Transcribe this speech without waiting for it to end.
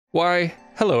Why,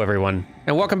 hello everyone,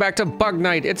 and welcome back to Bug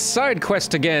Night. It's side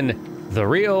quest again. The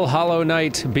real Hollow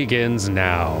Knight begins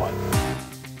now.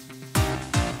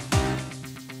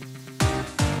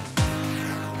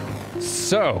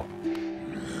 So,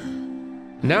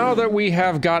 now that we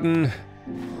have gotten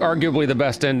arguably the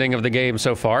best ending of the game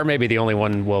so far, maybe the only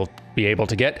one we'll be able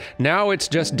to get, now it's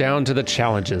just down to the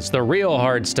challenges, the real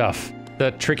hard stuff.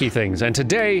 The tricky things, and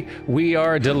today we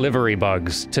are delivery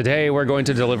bugs. Today we're going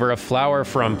to deliver a flower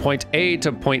from point A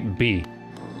to point B.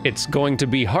 It's going to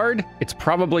be hard, it's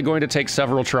probably going to take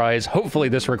several tries. Hopefully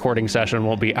this recording session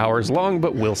won't be hours long,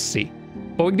 but we'll see.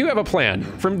 But we do have a plan.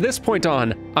 From this point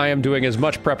on, I am doing as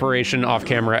much preparation off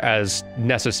camera as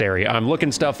necessary. I'm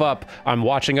looking stuff up, I'm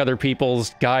watching other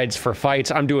people's guides for fights,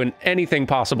 I'm doing anything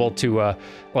possible to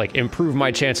like improve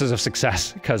my chances of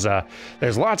success, because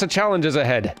there's lots of challenges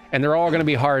ahead, and they're all gonna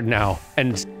be hard now,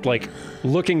 and like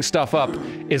looking stuff up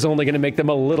is only gonna make them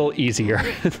a little easier.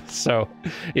 So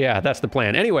yeah, that's the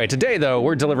plan. Anyway, today though,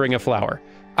 we're delivering a flower.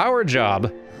 Our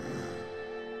job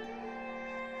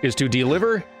is to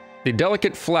deliver the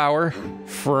delicate flower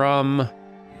from,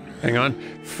 hang on,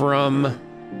 from,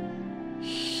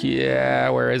 yeah,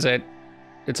 where is it?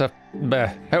 It's a,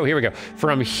 oh, here we go.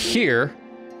 From here,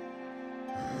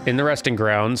 in the resting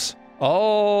grounds,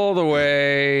 all the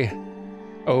way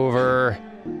over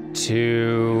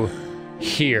to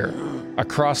here,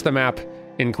 across the map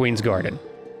in Queen's Garden.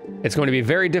 It's going to be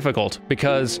very difficult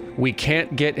because we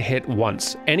can't get hit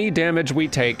once. Any damage we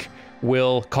take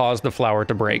will cause the flower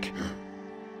to break.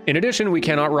 In addition, we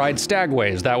cannot ride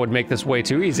stagways. That would make this way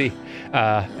too easy,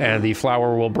 and the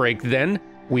flower will break then.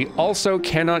 We also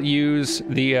cannot use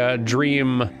the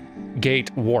Dream Gate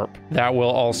Warp. That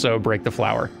will also break the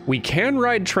flower. We can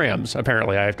ride trams,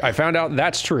 apparently. I found out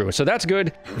that's true, so that's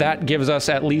good. That gives us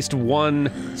at least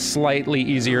one slightly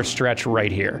easier stretch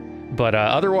right here. But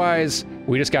otherwise,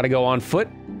 we just gotta go on foot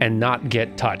and not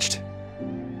get touched.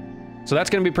 So that's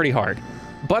gonna be pretty hard.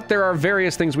 But there are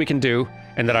various things we can do,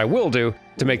 and that I will do,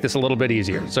 to make this a little bit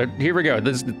easier. So here we go.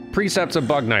 This is the precepts of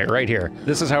Bug Night right here.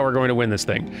 This is how we're going to win this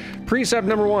thing. Precept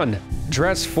number 1,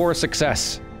 dress for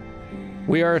success.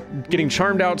 We are getting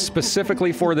charmed out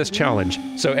specifically for this challenge.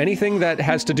 So anything that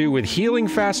has to do with healing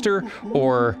faster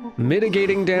or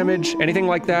mitigating damage, anything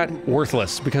like that,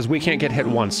 worthless, because we can't get hit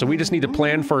once. So we just need to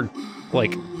plan for,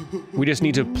 like, we just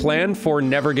need to plan for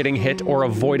never getting hit or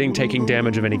avoiding taking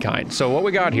damage of any kind. So what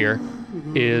we got here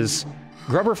is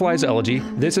Grubberfly's Elegy.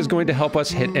 This is going to help us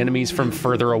hit enemies from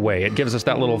further away. It gives us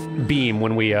that little beam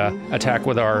when we attack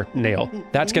with our nail.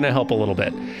 That's going to help a little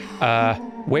bit.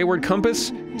 Wayward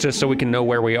Compass, just so we can know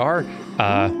where we are.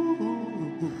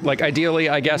 Like ideally,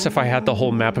 I guess if I had the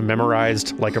whole map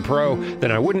memorized like a pro,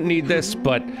 then I wouldn't need this,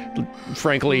 but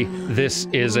frankly, this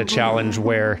is a challenge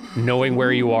where knowing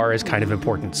where you are is kind of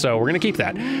important. So we're going to keep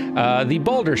that. The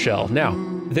Boulder Shell. Now,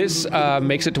 this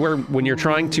makes it to where when you're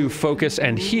trying to focus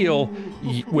and heal,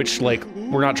 which, like,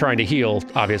 we're not trying to heal,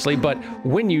 obviously, but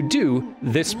when you do,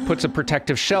 this puts a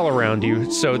protective shell around you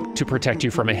so to protect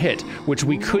you from a hit, which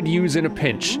we could use in a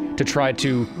pinch to try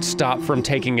to stop from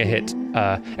taking a hit.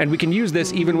 And we can use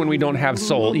this even when we don't have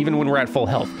soul, even when we're at full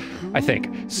health, I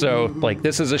think. So, like,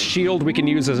 this is a shield we can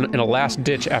use as in a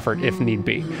last-ditch effort if need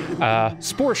be.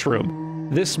 Spore Shroom.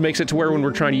 This makes it to where when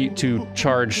we're trying to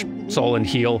charge soul and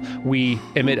heal, we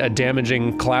emit a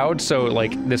damaging cloud, so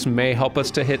like this may help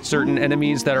us to hit certain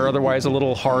enemies that are otherwise a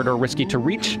little hard or risky to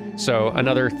reach. So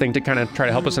another thing to kind of try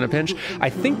to help us in a pinch. I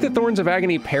think the Thorns of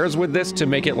Agony pairs with this to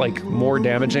make it like more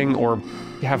damaging or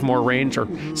have more range or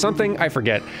something, I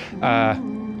forget.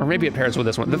 Or maybe it pairs with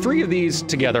this one. The three of these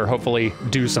together hopefully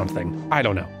do something. I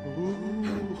don't know.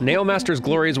 Nailmaster's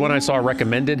Glory is one I saw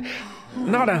recommended.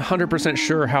 Not 100%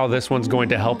 sure how this one's going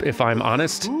to help, if I'm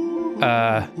honest.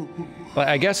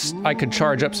 I guess I could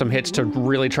charge up some hits to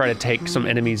really try to take some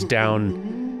enemies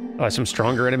down, some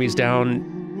stronger enemies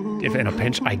down, if in a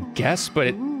pinch, I guess, but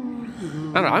I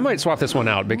don't know, I might swap this one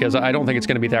out, because I don't think it's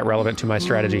going to be that relevant to my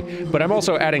strategy. But I'm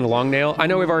also adding Long Nail. I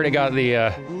know we've already got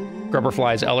the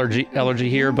Grubberfly's allergy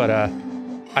here, but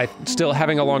still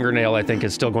having a longer nail, I think,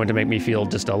 is still going to make me feel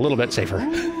just a little bit safer.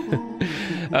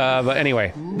 But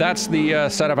anyway, that's the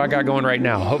setup I got going right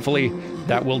now. Hopefully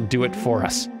that will do it for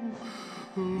us.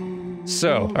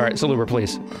 So, all right, Saluber,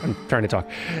 please. I'm trying to talk.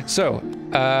 So,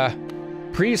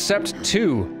 Precept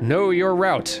 2, know your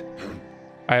route.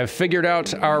 I have figured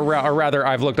out our route, or rather,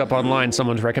 I've looked up online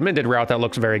someone's recommended route that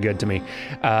looks very good to me.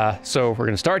 So we're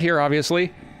gonna start here,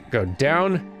 obviously, go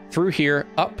down through here,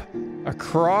 up,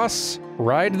 across,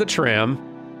 ride the tram,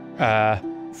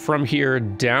 from here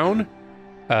down,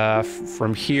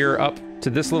 from here up to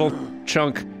this little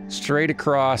chunk, straight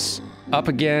across, up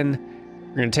again,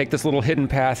 We're gonna take this little hidden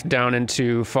path down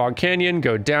into Fog Canyon,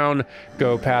 go down,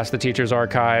 go past the Teacher's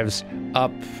Archives,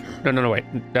 up, no, wait,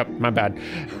 yep, my bad.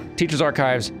 Teacher's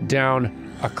Archives,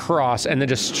 down, across, and then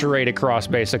just straight across,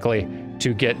 basically,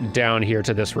 to get down here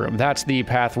to this room. That's the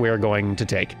path we're going to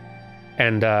take.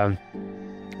 And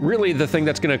really the thing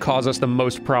that's gonna cause us the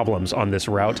most problems on this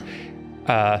route,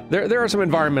 there are some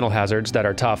environmental hazards that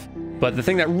are tough, but the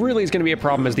thing that really is gonna be a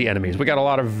problem is the enemies. We got a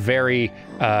lot of very,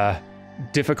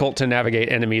 difficult to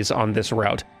navigate enemies on this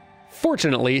route.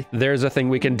 Fortunately, there's a thing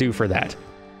we can do for that,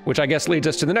 which I guess leads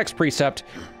us to the next precept,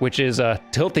 which is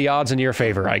tilt the odds in your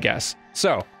favor, I guess.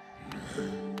 So,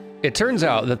 it turns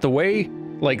out that the way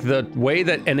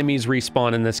that enemies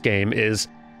respawn in this game is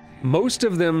most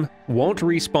of them won't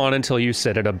respawn until you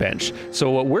sit at a bench. So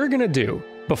what we're gonna do,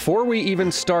 before we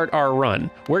even start our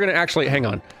run, we're gonna actually, hang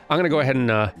on, I'm gonna go ahead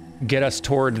and get us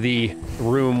toward the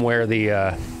room where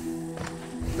the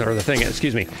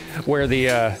where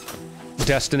the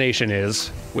destination is,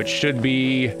 which should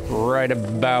be right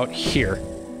about here.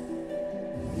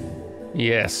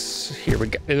 Yes, here we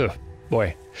go. Ugh,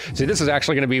 boy. See, this is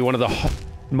actually going to be one of the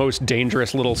most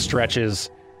dangerous little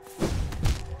stretches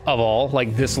of all.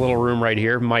 Like, this little room right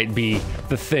here might be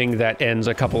the thing that ends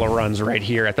a couple of runs right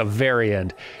here at the very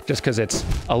end, just because it's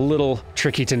a little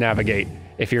tricky to navigate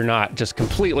if you're not just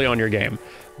completely on your game.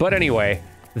 But anyway,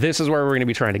 this is where we're going to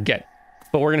be trying to get.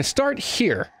 But we're going to start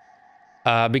here,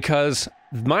 because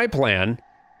my plan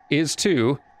is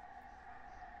to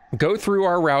go through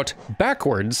our route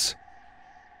backwards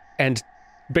and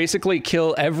basically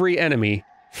kill every enemy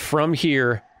from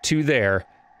here to there,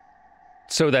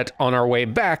 so that on our way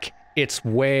back, it's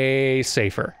way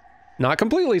safer. Not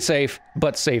completely safe,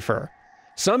 but safer.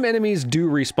 Some enemies do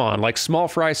respawn, like small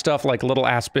fry stuff like little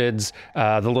aspids,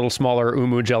 the little smaller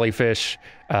umu jellyfish,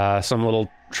 some little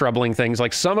troubling things.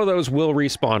 Like, some of those will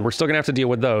respawn. We're still gonna have to deal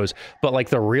with those. But like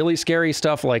the really scary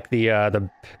stuff, like the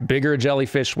bigger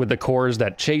jellyfish with the cores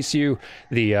that chase you,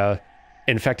 the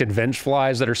infected venge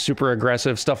flies that are super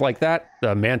aggressive, stuff like that,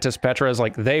 the mantis petras,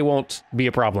 like, they won't be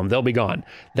a problem. They'll be gone.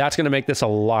 That's gonna make this a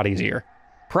lot easier.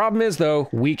 Problem is, though,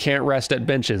 we can't rest at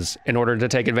benches in order to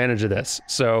take advantage of this.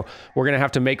 So we're going to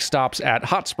have to make stops at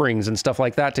hot springs and stuff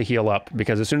like that to heal up,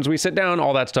 because as soon as we sit down,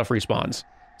 all that stuff respawns.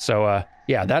 So,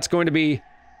 yeah, that's going to be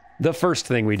the first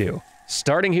thing we do.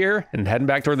 Starting here and heading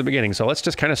back toward the beginning. So let's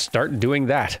just kind of start doing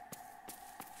that.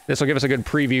 This will give us a good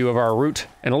preview of our route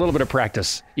and a little bit of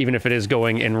practice, even if it is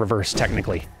going in reverse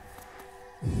technically.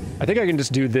 I think I can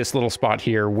just do this little spot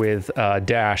here with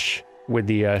dash with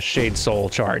the Shade Soul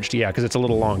charged. Yeah, because it's a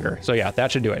little longer. So yeah,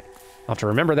 that should do it. I'll have to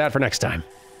remember that for next time.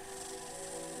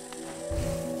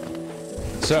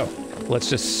 So, let's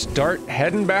just start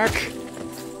heading back,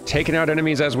 taking out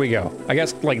enemies as we go. I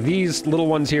guess, like, these little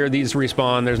ones here, these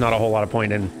respawn. There's not a whole lot of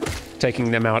point in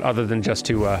taking them out other than just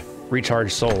to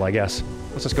recharge soul, I guess.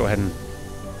 Let's just go ahead and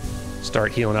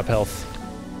start healing up health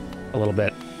a little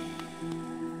bit.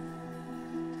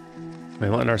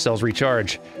 And letting ourselves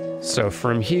recharge. So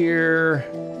from here,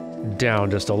 down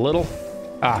just a little.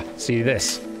 Ah, see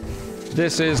this.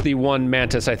 This is the one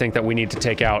mantis I think that we need to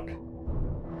take out.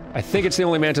 I think it's the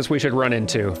only mantis we should run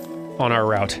into on our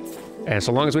route. And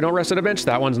so long as we don't rest at a bench,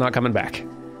 that one's not coming back.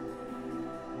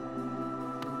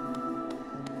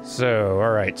 So,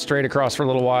 all right, straight across for a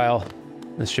little while.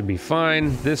 This should be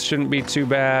fine. This shouldn't be too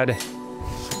bad.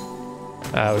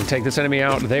 We can take this enemy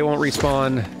out. They won't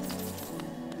respawn,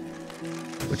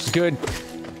 which is good,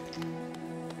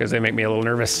 because they make me a little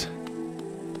nervous.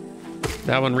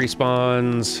 That one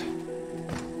respawns.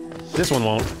 This one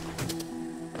won't.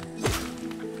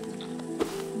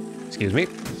 Excuse me.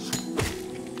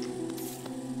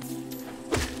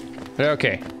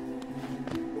 Okay.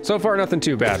 So far, nothing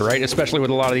too bad, right? Especially with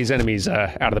a lot of these enemies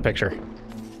out of the picture.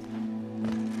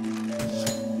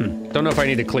 Don't know if I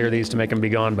need to clear these to make them be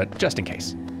gone, but just in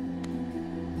case.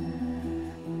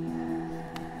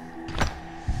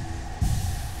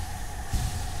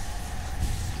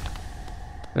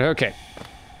 Okay.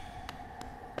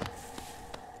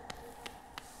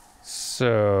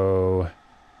 So,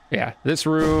 yeah, this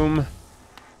room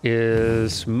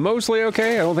is mostly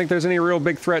okay. I don't think there's any real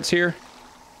big threats here.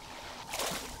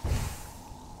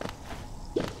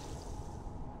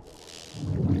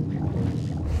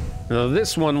 Now,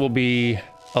 this one will be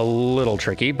a little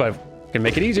tricky, but I can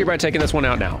make it easier by taking this one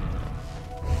out now.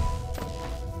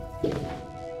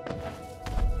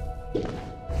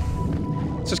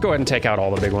 Let's just go ahead and take out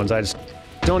all the big ones. I just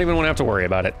don't even want to have to worry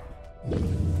about it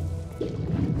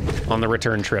on the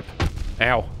return trip.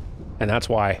 Ow. And that's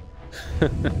why. Oh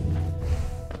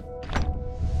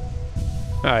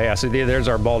yeah, so there's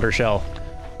our Balder shell.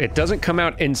 It doesn't come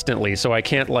out instantly, so I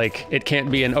can't, like, it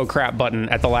can't be an oh crap button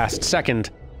at the last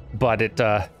second, but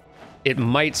it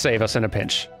might save us in a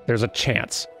pinch. There's a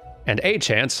chance. And a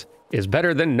chance is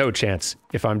better than no chance,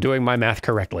 if I'm doing my math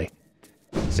correctly.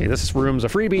 See, this room's a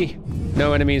freebie.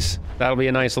 No enemies. That'll be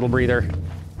a nice little breather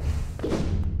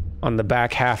on the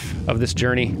back half of this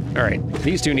journey. All right,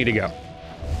 these two need to go.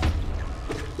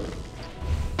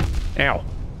 Ow.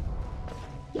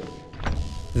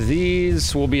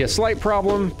 These will be a slight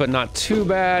problem, but not too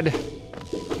bad.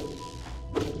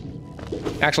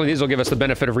 Actually, these will give us the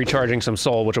benefit of recharging some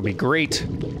soul, which will be great.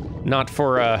 Not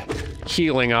for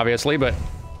healing, obviously, but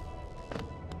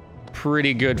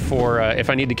pretty good for if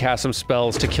I need to cast some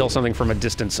spells to kill something from a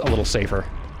distance a little safer.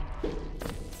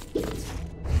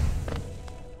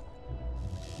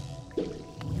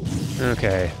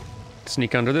 Okay.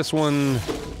 Sneak under this one.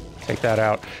 Take that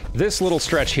out. This little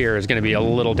stretch here is going to be a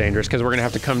little dangerous because we're going to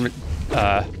have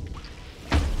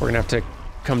to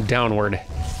come downward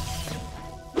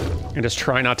and just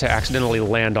try not to accidentally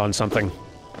land on something.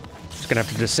 Just going to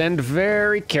have to descend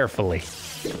very carefully.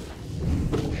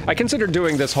 I considered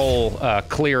doing this whole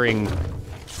clearing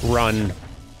run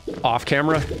off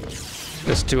camera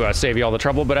just to save you all the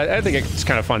trouble, but I think it's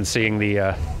kind of fun seeing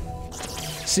the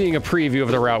seeing a preview of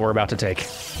the route we're about to take.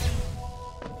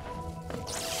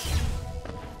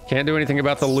 Can't do anything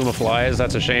about the Luma flies,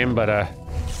 that's a shame, but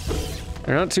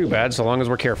they're not too bad so long as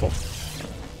we're careful.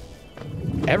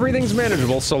 Everything's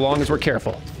manageable so long as we're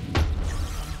careful.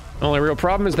 Only real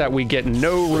problem is that we get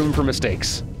no room for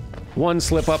mistakes. One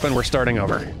slip up and we're starting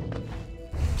over.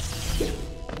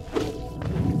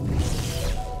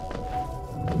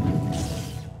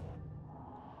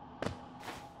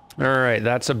 Alright,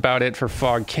 that's about it for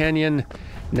Fog Canyon.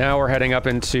 Now we're heading up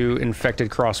into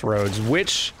Infected Crossroads,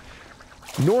 which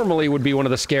normally would be one of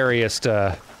the scariest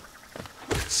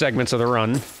segments of the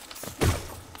run.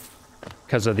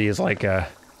 Because of these, like,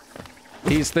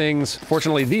 these things.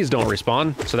 Fortunately, these don't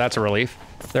respawn, so that's a relief.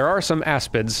 There are some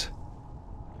aspids,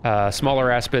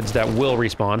 smaller aspids that will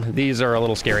respawn. These are a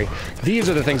little scary. These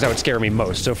are the things that would scare me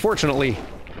most, so fortunately,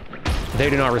 they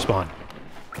do not respawn.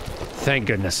 Thank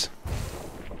goodness.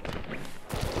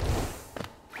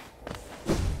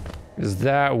 Because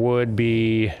that would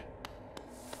be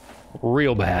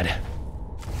real bad.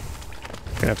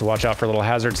 Gonna have to watch out for little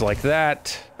hazards like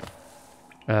that.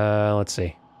 Let's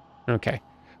see. Okay.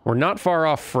 We're not far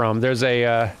off from... there is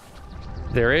a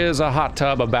hot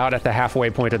tub about at the halfway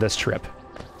point of this trip.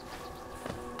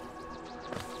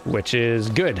 Which is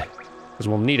good, because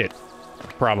we'll need it,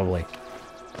 probably.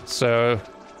 So,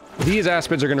 these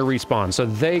aspids are going to respawn, so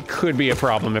they could be a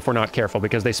problem if we're not careful,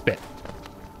 because they spit.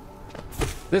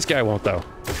 This guy won't, though.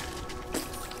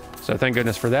 So thank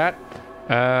goodness for that.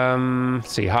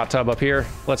 Let's see, hot tub up here.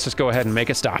 Let's just go ahead and make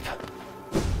a stop.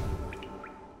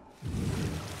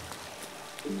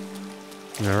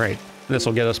 All right, this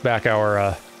will get us back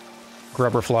our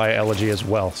grubberfly elegy as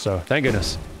well, so thank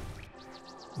goodness.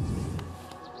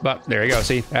 But there you go,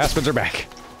 see, aspids are back.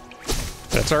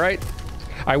 That's all right.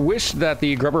 I wish that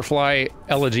the grubberfly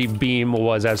elegy beam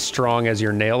was as strong as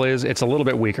your nail is. It's a little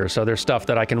bit weaker, so there's stuff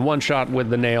that I can one-shot with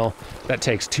the nail that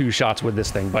takes 2 shots with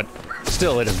this thing, but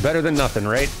still, it is better than nothing,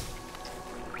 right?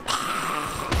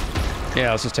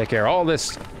 Yeah, let's just take care of all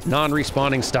this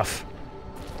non-respawning stuff.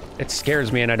 It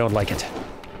scares me and I don't like it.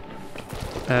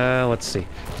 Let's see.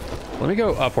 Let me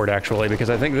go upward, actually, because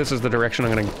I think this is the direction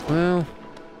I'm gonna... well,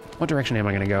 what direction am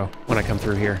I gonna go when I come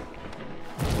through here?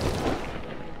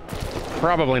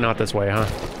 Probably not this way, huh?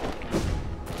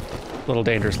 A little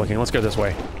dangerous looking. Let's go this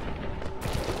way.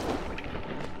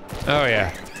 Oh,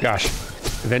 yeah. Gosh.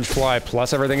 Vengefly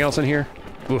plus everything else in here?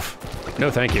 Oof.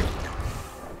 No, thank you.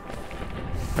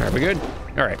 Alright, we good?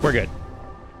 Alright, we're good.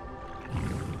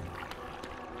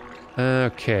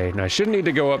 Okay, now I shouldn't need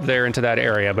to go up there into that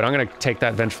area, but I'm gonna take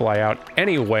that Vengefly out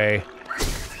anyway,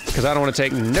 because I don't want to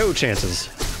take no chances.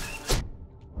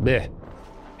 Blech.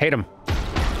 Hate him.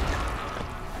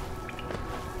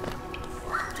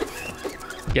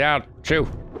 Get out. Shoo.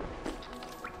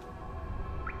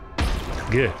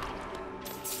 Good.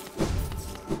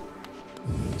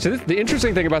 So the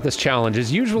interesting thing about this challenge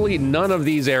is usually none of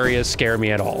these areas scare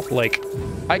me at all. Like,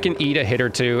 I can eat a hit or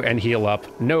two and heal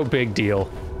up. No big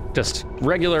deal. Just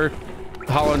regular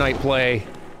Hollow Knight play.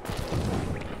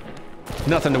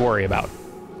 Nothing to worry about.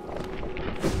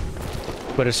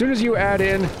 But as soon as you add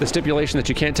in the stipulation that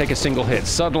you can't take a single hit,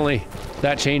 suddenly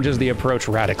that changes the approach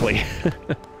radically.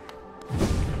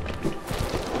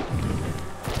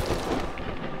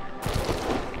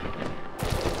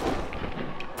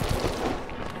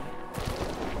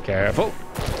 Careful.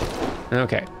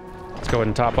 Okay. Let's go ahead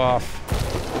and top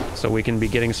off. so we can be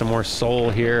getting some more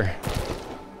soul here.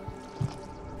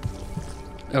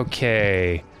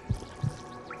 Okay.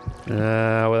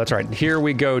 Well, that's right. Here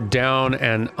we go down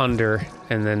and under,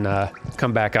 and then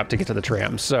come back up to get to the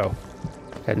tram. So,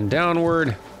 heading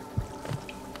downward.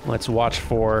 Let's watch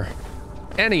for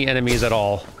any enemies at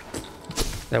all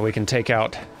that we can take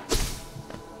out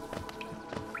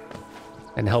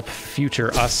and help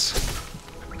future us.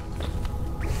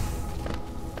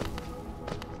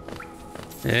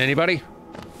 Anybody?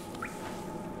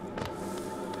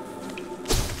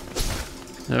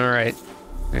 All right,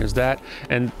 there's that.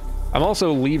 And I'm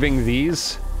also leaving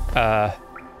these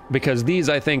because these,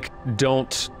 I think,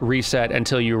 don't reset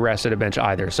until you rest at a bench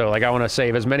either. So, like, I want to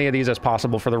save as many of these as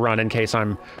possible for the run in case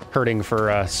I'm hurting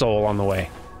for soul on the way.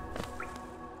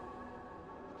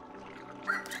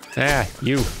 Ah,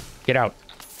 you. Get out.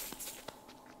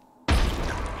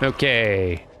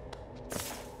 Okay.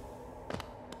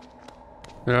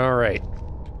 All right.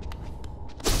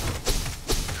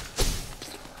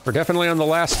 We're definitely on the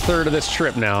last third of this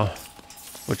trip now,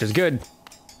 which is good.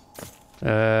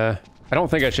 I don't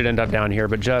think I should end up down here,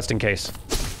 but just in case.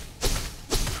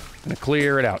 Gonna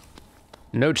clear it out.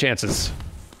 No chances.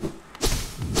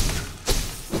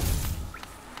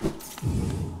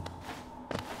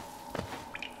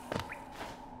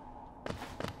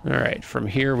 All right, from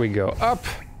here we go up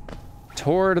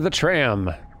toward the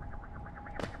tram.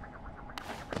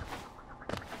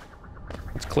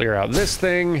 Let's clear out this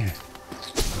thing.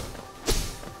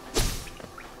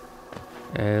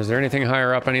 Is there anything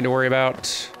higher up I need to worry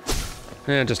about?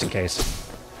 Just in case.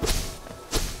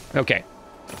 Okay.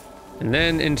 And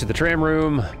then into the tram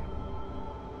room.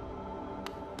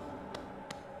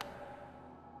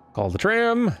 Call the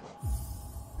tram.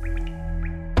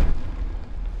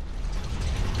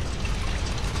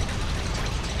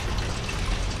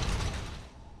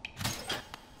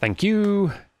 Thank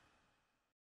you.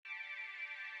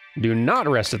 Do not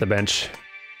rest at the bench.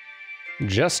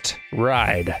 Just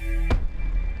ride.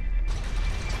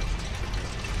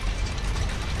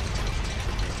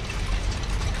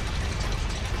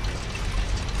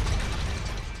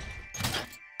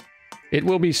 It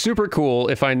will be super cool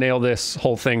if I nail this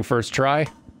whole thing first try.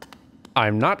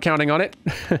 I'm not counting on it.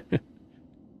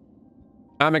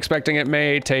 I'm expecting it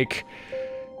may take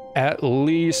at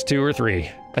least 2 or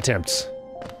 3 attempts.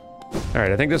 All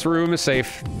right, I think this room is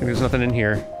safe. I think there's nothing in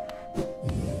here.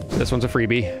 This one's a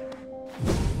freebie.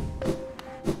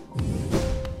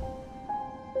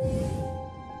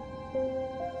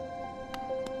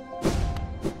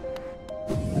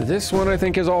 This one I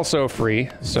think is also free,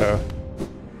 so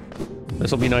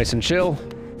this will be nice and chill.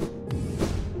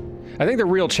 I think the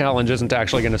real challenge isn't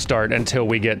actually going to start until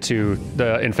we get to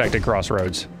the infected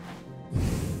crossroads.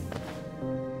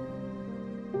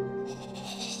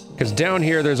 Because down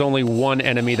here, there's only one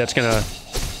enemy that's going to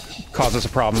cause us a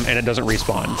problem, and it doesn't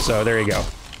respawn. So there you go.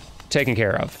 Taken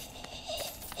care of.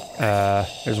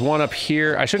 There's one up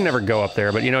here. I should never go up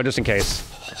there, but, you know, just in case.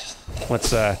 Let's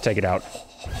take it out.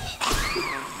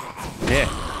 Yeah.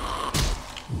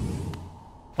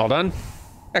 All done?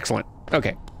 Excellent.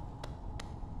 Okay.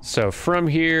 So from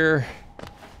here,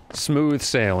 smooth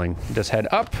sailing. Just head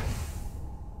up.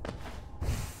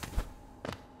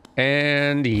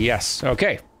 And yes,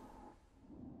 okay.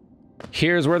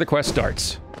 Here's where the quest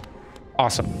starts.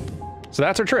 Awesome. So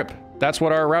that's our trip. That's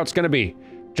what our route's gonna be.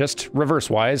 Just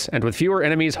reverse-wise, and with fewer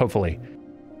enemies, hopefully.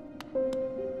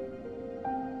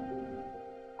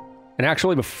 And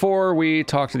actually, before we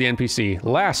talk to the NPC,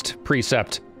 last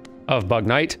precept of Bug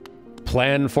Night,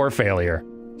 plan for failure.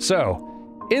 So,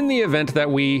 in the event that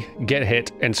we get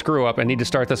hit and screw up and need to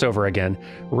start this over again,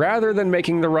 rather than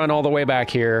making the run all the way back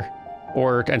here,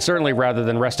 and certainly rather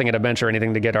than resting at a bench or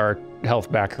anything to get our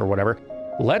health back or whatever,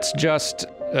 let's just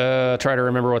try to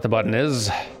remember what the button is.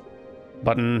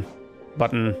 Button,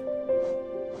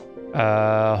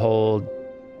 hold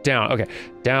down. Okay,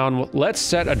 down. Let's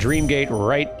set a dream gate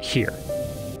right here.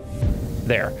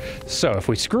 There. So if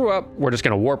we screw up, we're just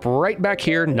gonna warp right back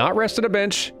here, not rest at a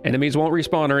bench, enemies won't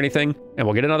respawn or anything, and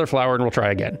we'll get another flower and we'll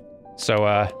try again. So,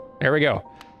 there we go.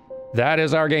 That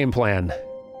is our game plan.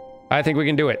 I think we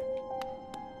can do it.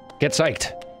 Get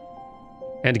psyched.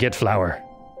 And get flower.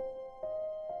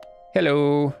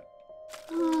 Hello.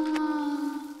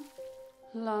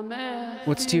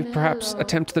 Wouldst you perhaps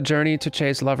attempt the journey to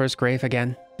Che's lover's grave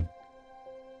again?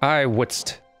 I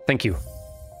wouldst. Thank you.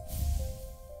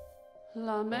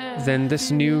 Then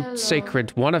this new,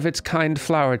 sacred, one-of-its-kind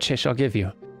flower Che shall give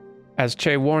you. As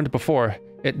Che warned before,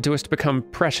 it doest become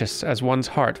precious as one's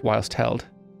heart whilst held.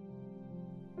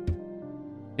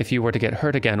 If you were to get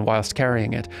hurt again whilst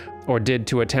carrying it, or did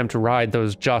to attempt to ride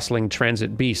those jostling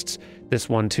transit beasts, this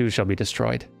one too shall be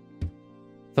destroyed.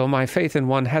 Though my faith in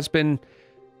one has been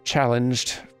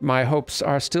challenged, my hopes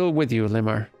are still with you,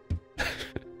 Limmer.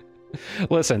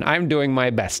 Listen, I'm doing my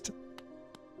best.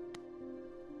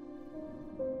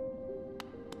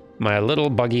 My little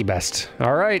buggy best.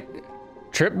 All right,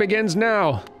 trip begins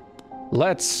now.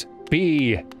 Let's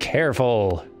be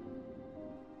careful.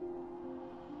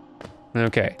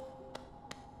 Okay.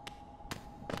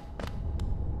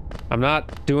 I'm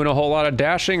not doing a whole lot of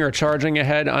dashing or charging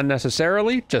ahead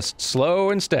unnecessarily, just slow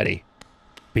and steady.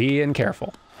 Being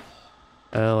careful.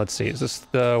 Let's see, is this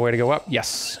the way to go up?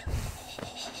 Yes.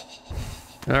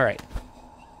 All right.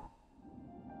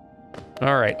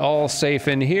 All right, all safe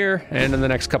in here, and in the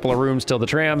next couple of rooms till the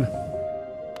tram.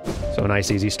 So a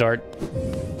nice, easy start.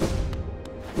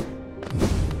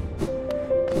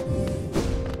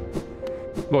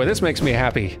 Boy, this makes me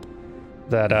happy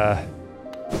that,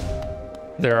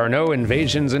 there are no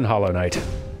invasions in Hollow Knight.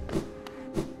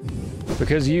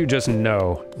 Because you just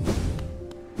know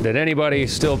that anybody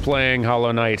still playing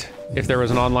Hollow Knight, if there was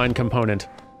an online component,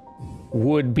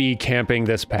 would be camping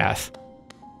this path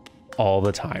all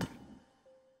the time.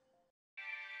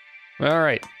 All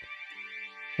right,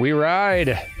 we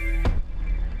ride.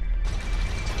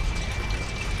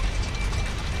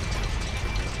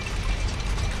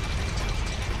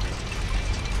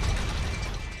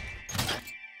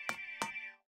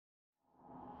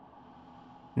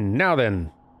 Now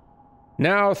then,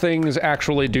 now things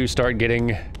actually do start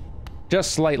getting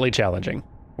just slightly challenging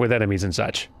with enemies and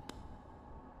such.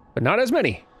 But not as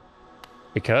many,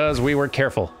 because we were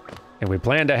careful and we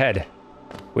planned ahead.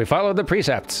 We followed the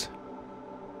precepts.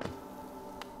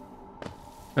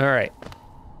 All right.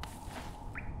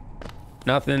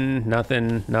 Nothing,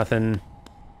 nothing, nothing.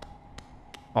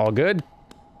 All good?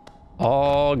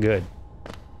 All good.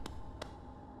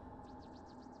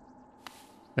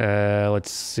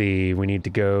 Let's see. We need to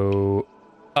go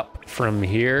up from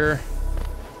here.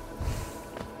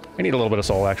 I need a little bit of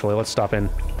soul, actually. Let's stop in.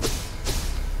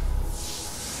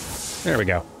 There we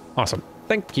go. Awesome.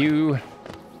 Thank you.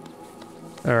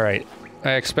 All right.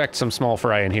 I expect some small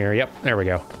fry in here. Yep, there we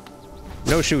go.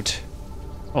 No shoot.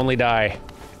 Only die.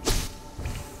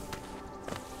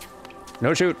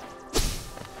 No shoot.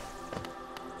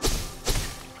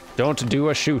 Don't do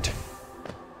a shoot.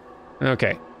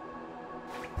 Okay.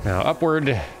 Now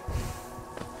upward.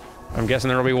 I'm guessing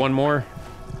there will be one more.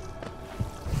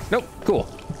 Nope, cool.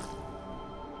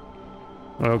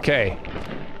 Okay.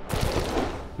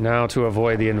 Now to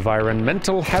avoid the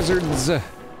environmental hazards.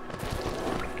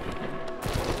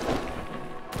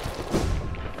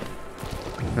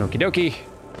 Okie dokie.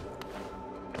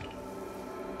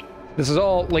 This is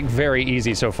all, like, very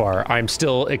easy so far. I'm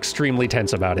still extremely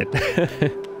tense about it.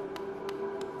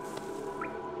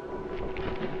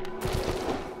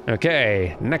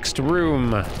 Okay, next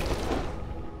room.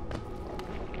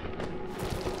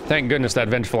 Thank goodness that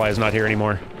Vengefly is not here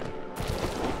anymore.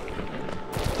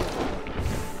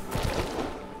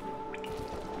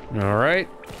 Alright,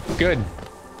 good.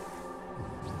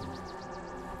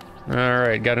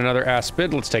 Alright, got another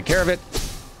aspid. Let's take care of it.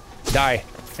 Die.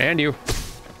 And you.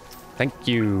 Thank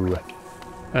you.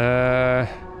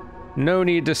 No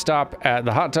need to stop at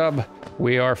the hot tub.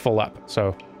 We are full up,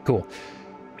 so cool.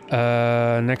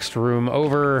 Next room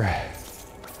over.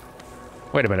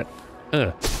 Wait a minute.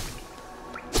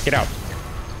 Get out.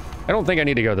 I don't think I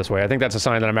need to go this way. I think that's a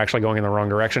sign that I'm actually going in the wrong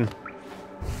direction.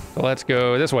 So let's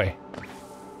go this way.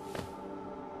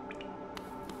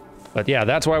 But yeah,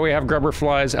 that's why we have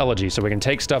Grubberfly's Elegy, so we can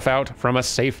take stuff out from a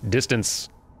safe distance.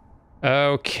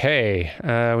 Okay,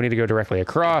 we need to go directly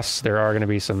across. There are going to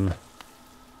be some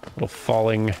little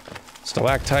falling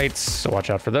stalactites, so watch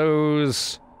out for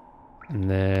those. And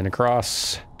then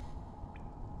across.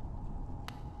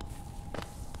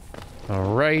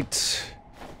 All right.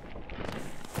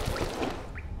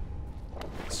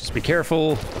 Let's just be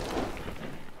careful.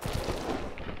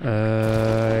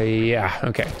 Yeah,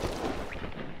 okay.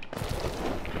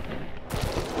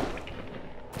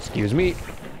 Excuse me.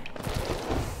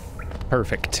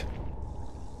 Perfect.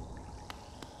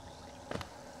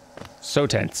 So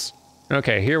tense.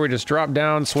 Okay, here we just drop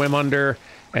down, swim under,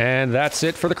 and that's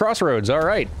it for the crossroads. All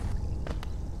right.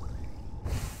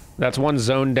 That's one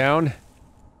zone down.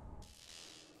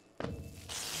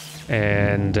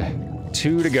 And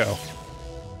 2 to go.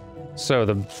 So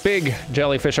the big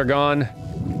jellyfish are gone.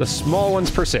 The small ones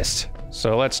persist.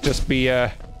 So let's just be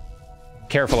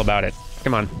careful about it.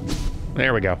 Come on.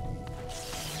 There we go.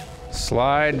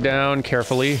 Slide down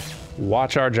carefully.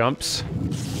 Watch our jumps.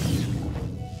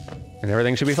 And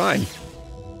everything should be fine.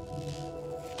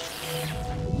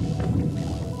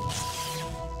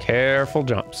 Careful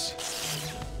jumps.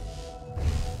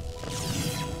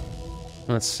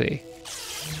 Let's see.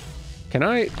 Can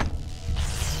I?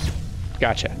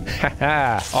 Gotcha.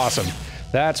 Haha, awesome.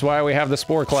 That's why we have the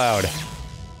spore cloud.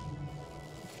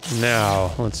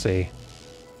 Now, let's see.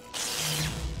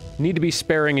 Need to be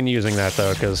sparing in using that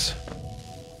though, because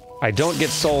I don't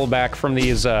get soul back from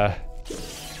these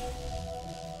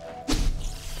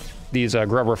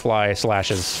grubber fly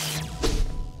slashes.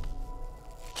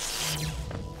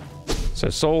 So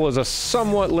soul is a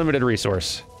somewhat limited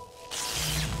resource.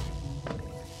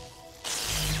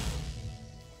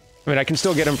 I mean, I can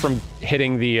still get him from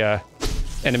hitting the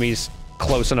enemies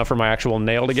close enough for my actual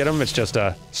nail to get him. It's just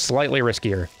slightly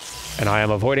riskier. And I am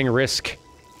avoiding risk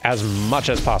as much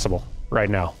as possible right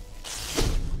now.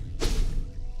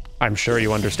 I'm sure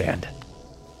you understand.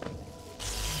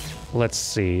 Let's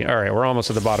see. All right, we're almost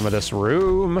at the bottom of this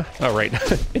room. Oh, right.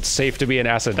 It's safe to be an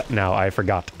acid now. I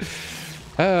forgot.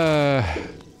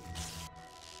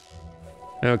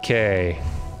 Okay.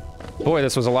 Boy,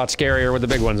 this was a lot scarier with the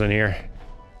big ones in here.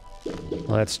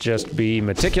 Let's just be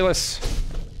meticulous.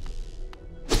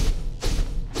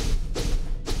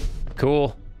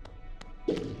 Cool.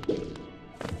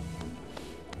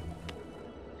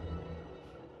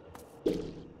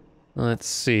 Let's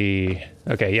see.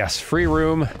 Okay, yes, free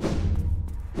room.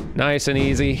 Nice and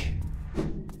easy.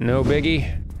 No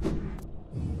biggie.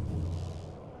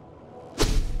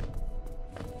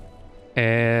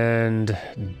 And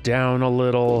down a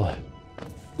little.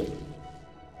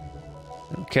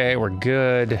 Okay, we're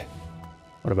good.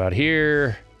 What about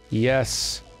here?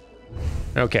 Yes.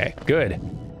 Okay, good.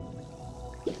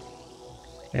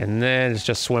 And then it's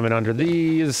just swimming under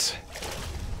these.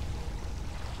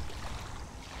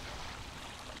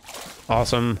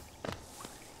 Awesome.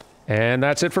 And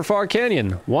that's it for Fog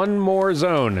Canyon. One more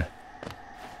zone.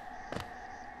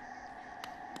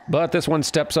 But this one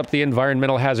steps up the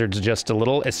environmental hazards just a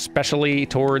little, especially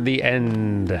toward the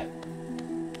end.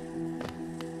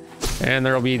 And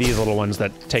there'll be these little ones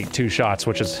that take 2 shots,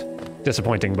 which is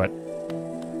disappointing, but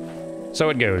so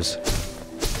it goes.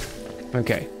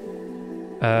 Okay.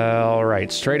 All right,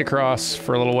 straight across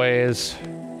for a little ways.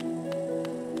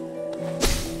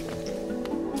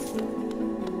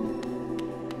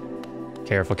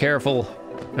 Careful, careful.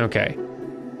 Okay.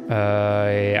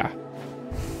 Yeah.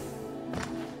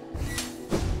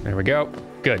 There we go.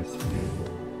 Good.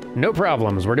 No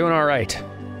problems. We're doing all right.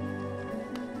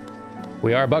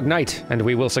 We are Bug Knight, and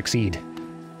we will succeed.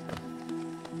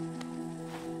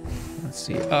 Let's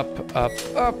see. Up, up,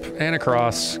 up, and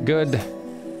across. Good.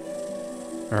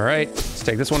 All right. Let's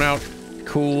take this one out.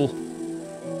 Cool.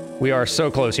 We are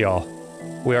so close, y'all.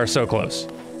 We are so close.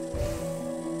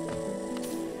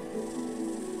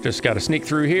 Just got to sneak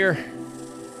through here.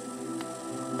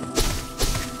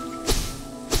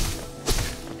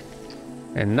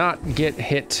 And not get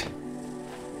hit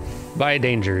by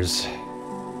dangers.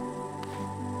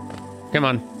 Come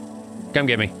on. Come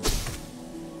get me.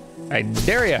 I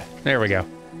dare ya. There we go.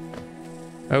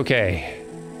 Okay.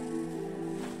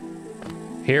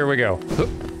 Here we go.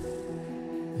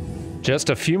 Just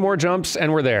a few more jumps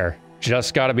and we're there.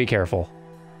 Just gotta be careful.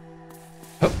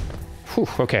 Whew,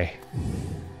 okay.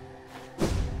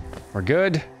 We're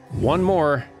good. One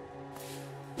more.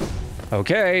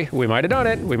 Okay, we might have done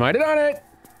it. We might have done it.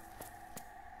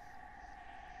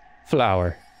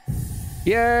 Flower.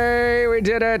 Yay, we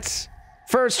did it.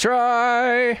 First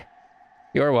try.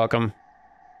 You're welcome.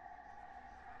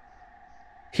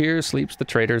 Here sleeps the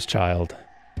trader's child.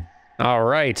 All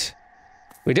right.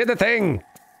 We did the thing.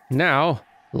 Now,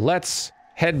 let's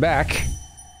head back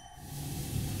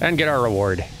and get our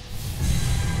reward.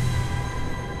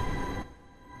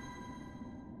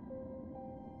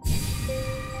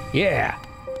 Yeah,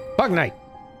 Bug Knight.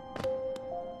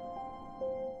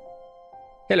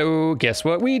 Hello, guess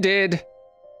what we did?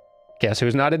 Guess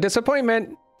who's not a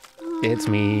disappointment? It's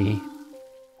me.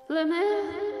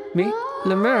 Me?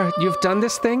 Lemur, you've done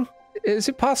this thing? Is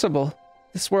it possible?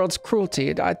 This world's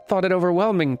cruelty, I thought it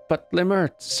overwhelming, but Lemur,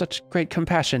 such great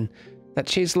compassion, that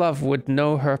she's love would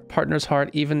know her partner's heart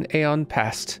even aeon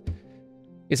past.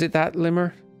 Is it that,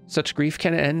 Lemur? Such grief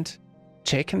can end?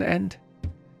 Che can end?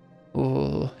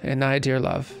 Ooh, and I, dear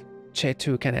love, Che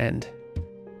too can end.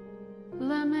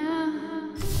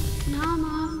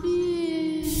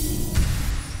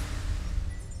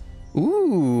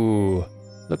 Ooh,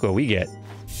 look what we get.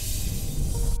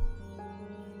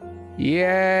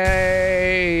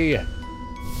 Yay!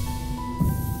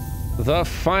 The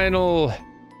final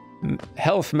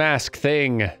health mask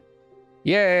thing.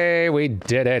 Yay, we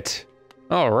did it.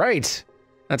 All right,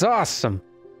 that's awesome.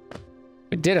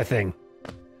 We did a thing.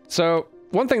 So,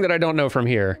 one thing that I don't know from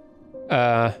here,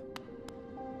 And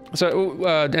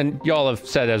y'all have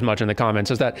said as much in the comments,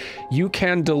 is that you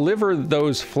can deliver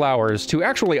those flowers to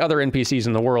actually other NPCs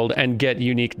in the world and get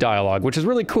unique dialogue, which is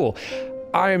really cool.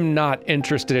 I'm not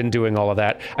interested in doing all of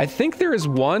that. I think there is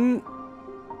one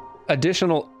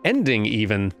additional ending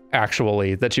even,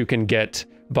 actually, that you can get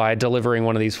by delivering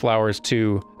one of these flowers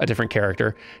to a different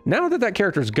character. Now that that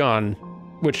character's gone,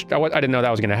 which I didn't know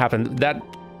that was going to happen,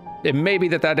 it may be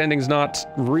that ending's not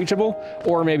reachable,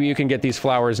 or maybe you can get these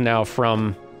flowers now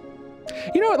from...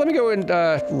 You know what, let me go and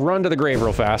run to the grave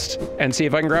real fast and see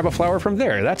if I can grab a flower from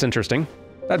there. That's interesting.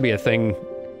 That'd be a thing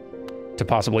to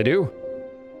possibly do.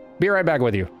 Be right back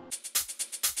with you.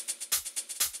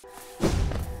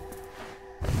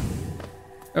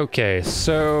 Okay,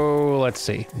 so let's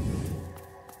see.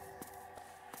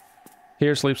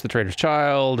 Here sleeps the trader's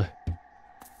child.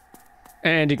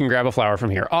 And you can grab a flower from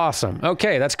here. Awesome.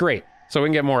 Okay, that's great. So we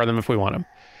can get more of them if we want them.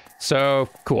 So,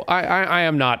 cool. I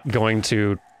am not going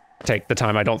to take the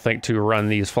time, I don't think, to run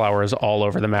these flowers all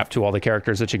over the map to all the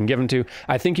characters that you can give them to.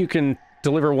 I think you can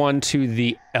deliver one to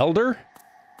the Elder up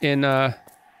in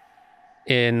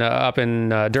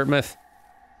Dirtmouth.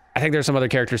 I think there's some other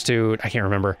characters too. I can't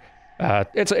remember.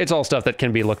 It's all stuff that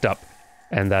can be looked up,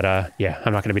 and that yeah,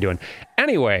 I'm not going to be doing.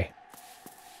 Anyway,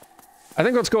 I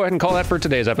think let's go ahead and call that for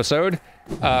today's episode.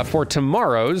 For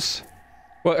tomorrow's,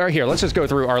 well, here, let's just go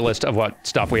through our list of what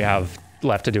stuff we have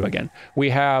left to do again.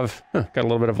 We have got a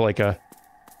little bit of like a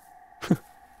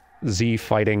Z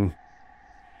fighting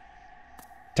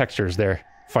textures there,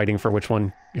 fighting for which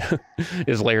one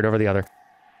is layered over the other.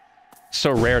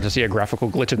 So rare to see a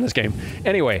graphical glitch in this game.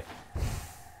 Anyway,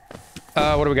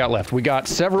 what do we got left? We got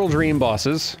several dream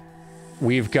bosses.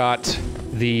 We've got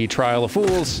the Trial of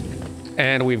Fools,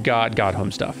 and we've got God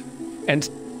Home stuff. And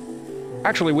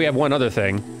actually, we have one other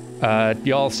thing.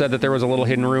 Y'all said that there was a little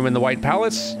hidden room in the White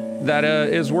Palace that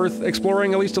is worth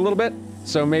exploring at least a little bit.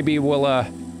 So maybe we'll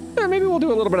do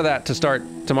a little bit of that to start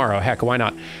tomorrow. Heck, why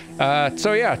not?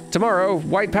 So yeah, tomorrow,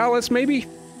 White Palace maybe?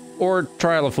 Or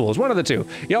Trial of Fools, one of the two.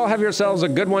 Y'all have yourselves a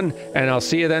good one, and I'll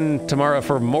see you then tomorrow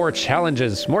for more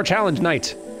challenges. More challenge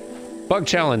night. Bug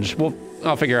challenge.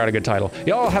 I'll figure out a good title.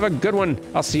 Y'all have a good one.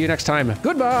 I'll see you next time.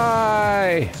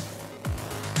 Goodbye!